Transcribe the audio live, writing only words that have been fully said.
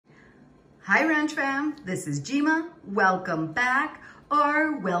Hi Ranch Fam, this is Jima. Welcome back,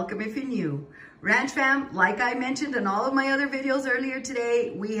 or welcome if you're new. Ranch Fam, like I mentioned in all of my other videos earlier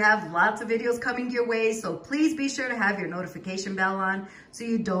today, we have lots of videos coming your way, so please be sure to have your notification bell on so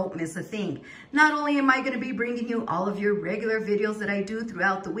you don't miss a thing. Not only am I going to be bringing you all of your regular videos that I do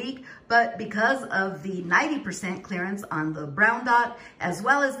throughout the week, but because of the 90% clearance on the brown dot, as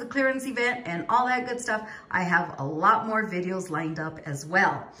well as the clearance event and all that good stuff, I have a lot more videos lined up as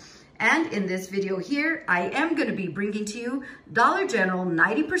well. And in this video here, I am going to be bringing to you Dollar General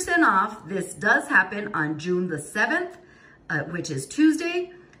 90% off. This does happen on June the 7th, which is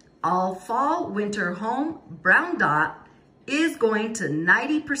Tuesday. All fall, winter home, brown dot is going to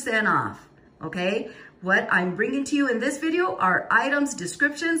 90% off, okay? What I'm bringing to you in this video are items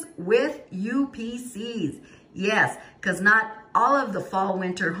descriptions with UPCs. Yes, because not all of the fall,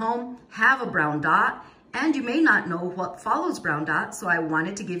 winter home have a brown dot. And you may not know what follows brown dot, so I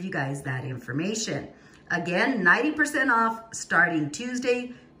wanted to give you guys that information. Again, 90% off starting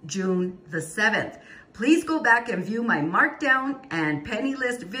Tuesday, June the 7th. Please go back and view my markdown and penny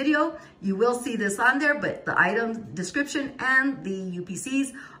list video. You will see this on there, but the item description and the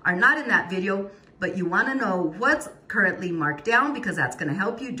UPCs are not in that video. But you want to know what's currently marked down because that's going to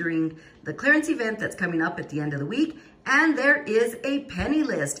help you during the clearance event that's coming up at the end of the week. And there is a penny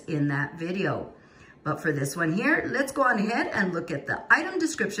list in that video. But for this one here, let's go on ahead and look at the item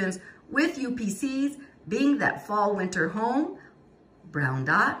descriptions with UPCs, being that fall, winter home, brown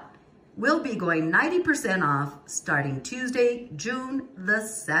dot, will be going 90% off starting Tuesday, June the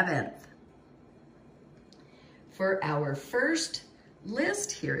 7th. For our first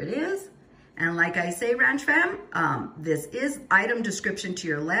list, here it is. And like I say, Ranch Fam, this is item description to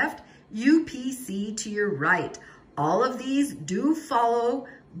your left, UPC to your right. All of these do follow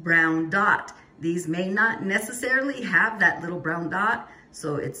brown dot. These may not necessarily have that little brown dot,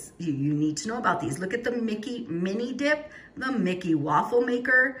 so it's you need to know about these. Look at the Mickey Mini Dip, the Mickey Waffle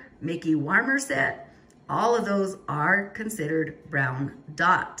Maker, Mickey Warmer Set. All of those are considered brown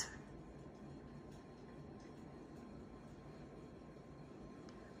dot.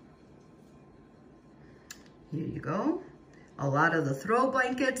 Here you go. A lot of the throw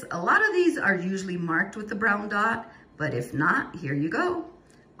blankets, a lot of these are usually marked with the brown dot, but if not, here you go.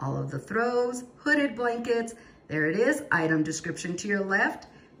 All of the throws, hooded blankets, there it is, item description to your left,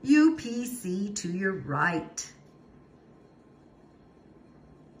 UPC to your right.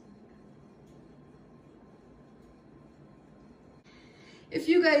 If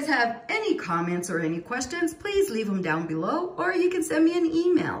you guys have any comments or any questions, please leave them down below, or you can send me an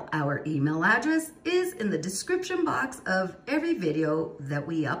email. Our email address is in the description box of every video that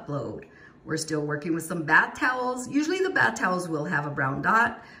we upload. We're still working with some bath towels. Usually the bath towels will have a brown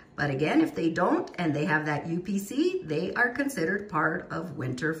dot, but again, if they don't and they have that UPC, they are considered part of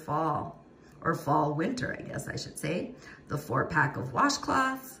winter fall, or fall winter, I guess I should say. The 4-pack of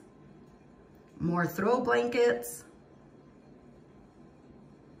washcloths, more throw blankets.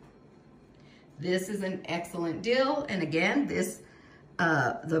 This is an excellent deal. And again, this,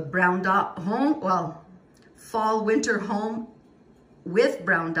 the brown dot home, well, fall winter home with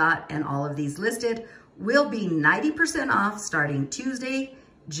brown dot and all of these listed will be 90% off starting Tuesday,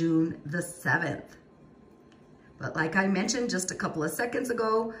 June the 7th. But like I mentioned just a couple of seconds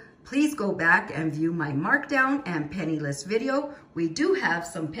ago, please go back and view my markdown and penny list video. We do have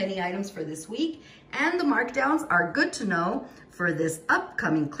some penny items for this week, and the markdowns are good to know for this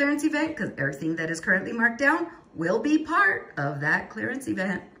upcoming clearance event because everything that is currently marked down will be part of that clearance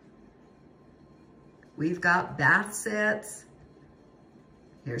event. We've got bath sets.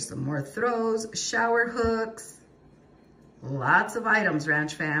 Here's some more throws, shower hooks, lots of items,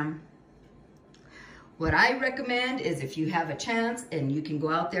 Ranch Fam. What I recommend is if you have a chance and you can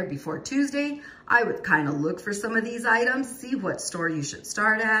go out there before Tuesday, I would kind of look for some of these items, see what store you should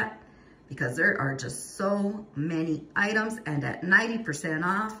start at, because there are just so many items, and at 90%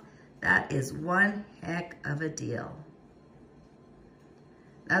 off, that is one heck of a deal.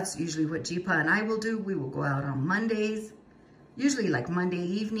 That's usually what Jipa and I will do. We will go out on Mondays, usually like Monday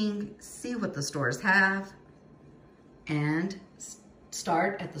evening, see what the stores have, and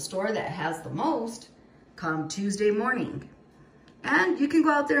start at the store that has the most come Tuesday morning. And you can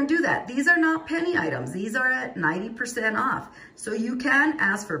go out there and do that. These are not penny items. These are at 90% off. So you can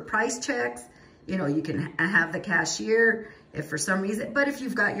ask for price checks. You know, you can have the cashier if for some reason, but if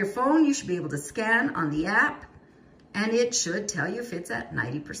you've got your phone, you should be able to scan on the app and it should tell you if it's at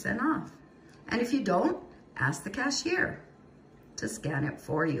 90% off. And if you don't, ask the cashier to scan it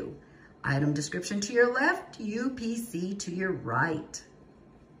for you. Item description to your left, UPC to your right.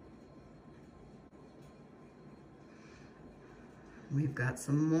 We've got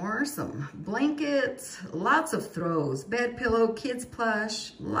some blankets, lots of throws, bed pillow, kids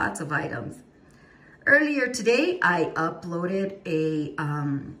plush, lots of items. Earlier today, I uploaded a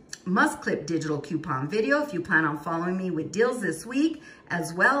must clip digital coupon video if you plan on following me with deals this week,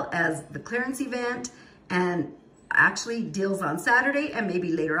 as well as the clearance event and actually deals on Saturday and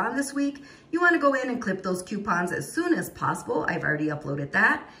maybe later on this week. You want to go in and clip those coupons as soon as possible. I've already uploaded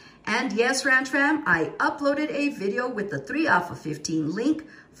that. And yes, Ranch Fam, I uploaded a video with the 3 off of 15 link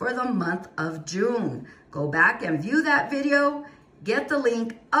for the month of June. Go back and view that video, get the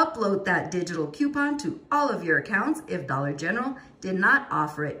link, upload that digital coupon to all of your accounts if Dollar General did not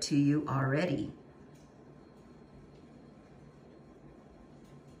offer it to you already.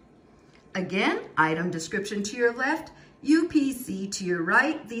 Again, item description to your left, UPC to your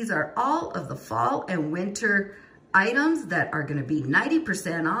right. These are all of the fall and winter items that are going to be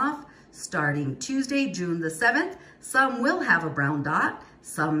 90% off starting Tuesday, June the 7th. Some will have a brown dot,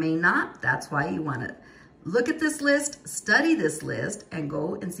 some may not. That's why you want to look at this list, study this list, and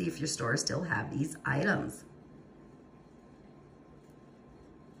go and see if your store still have these items.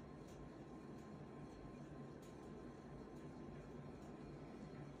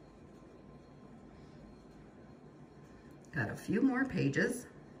 Got a few more pages.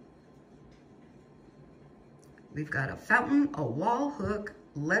 We've got a fountain, a wall hook,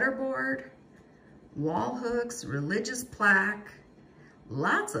 letterboard, wall hooks, religious plaque,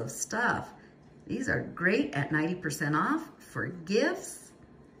 lots of stuff. These are great at 90% off for gifts.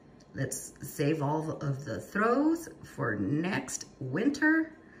 Let's save all of the throws for next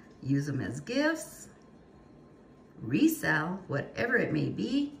winter. Use them as gifts, resell, whatever it may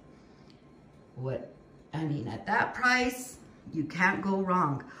be. At that price, you can't go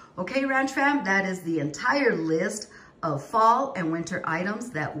wrong. Okay, Ranch Fam, that is the entire list of fall and winter items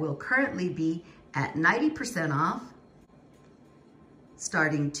that will currently be at 90% off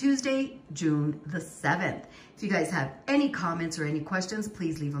starting Tuesday, June the 7th. If you guys have any comments or any questions,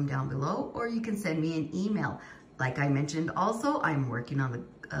 please leave them down below, or you can send me an email. Like I mentioned also, I'm working on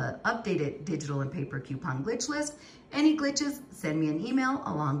the updated digital and paper coupon glitch list. Any glitches, send me an email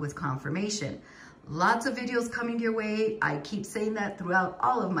along with confirmation. Lots of videos coming your way. I keep saying that throughout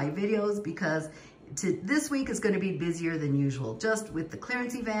all of my videos because this week is going to be busier than usual. Just with the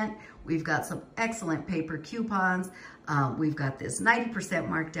clearance event, we've got some excellent paper coupons. We've got this 90%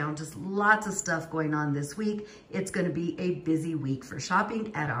 markdown, just lots of stuff going on this week. It's going to be a busy week for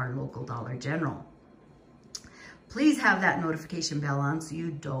shopping at our local Dollar General. Please have that notification bell on so you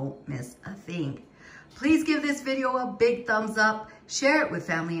don't miss a thing. Please give this video a big thumbs up, share it with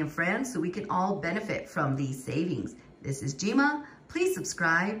family and friends so we can all benefit from these savings. This is Jima. Please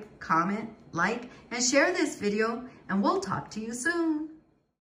subscribe, comment, like, and share this video, and we'll talk to you soon.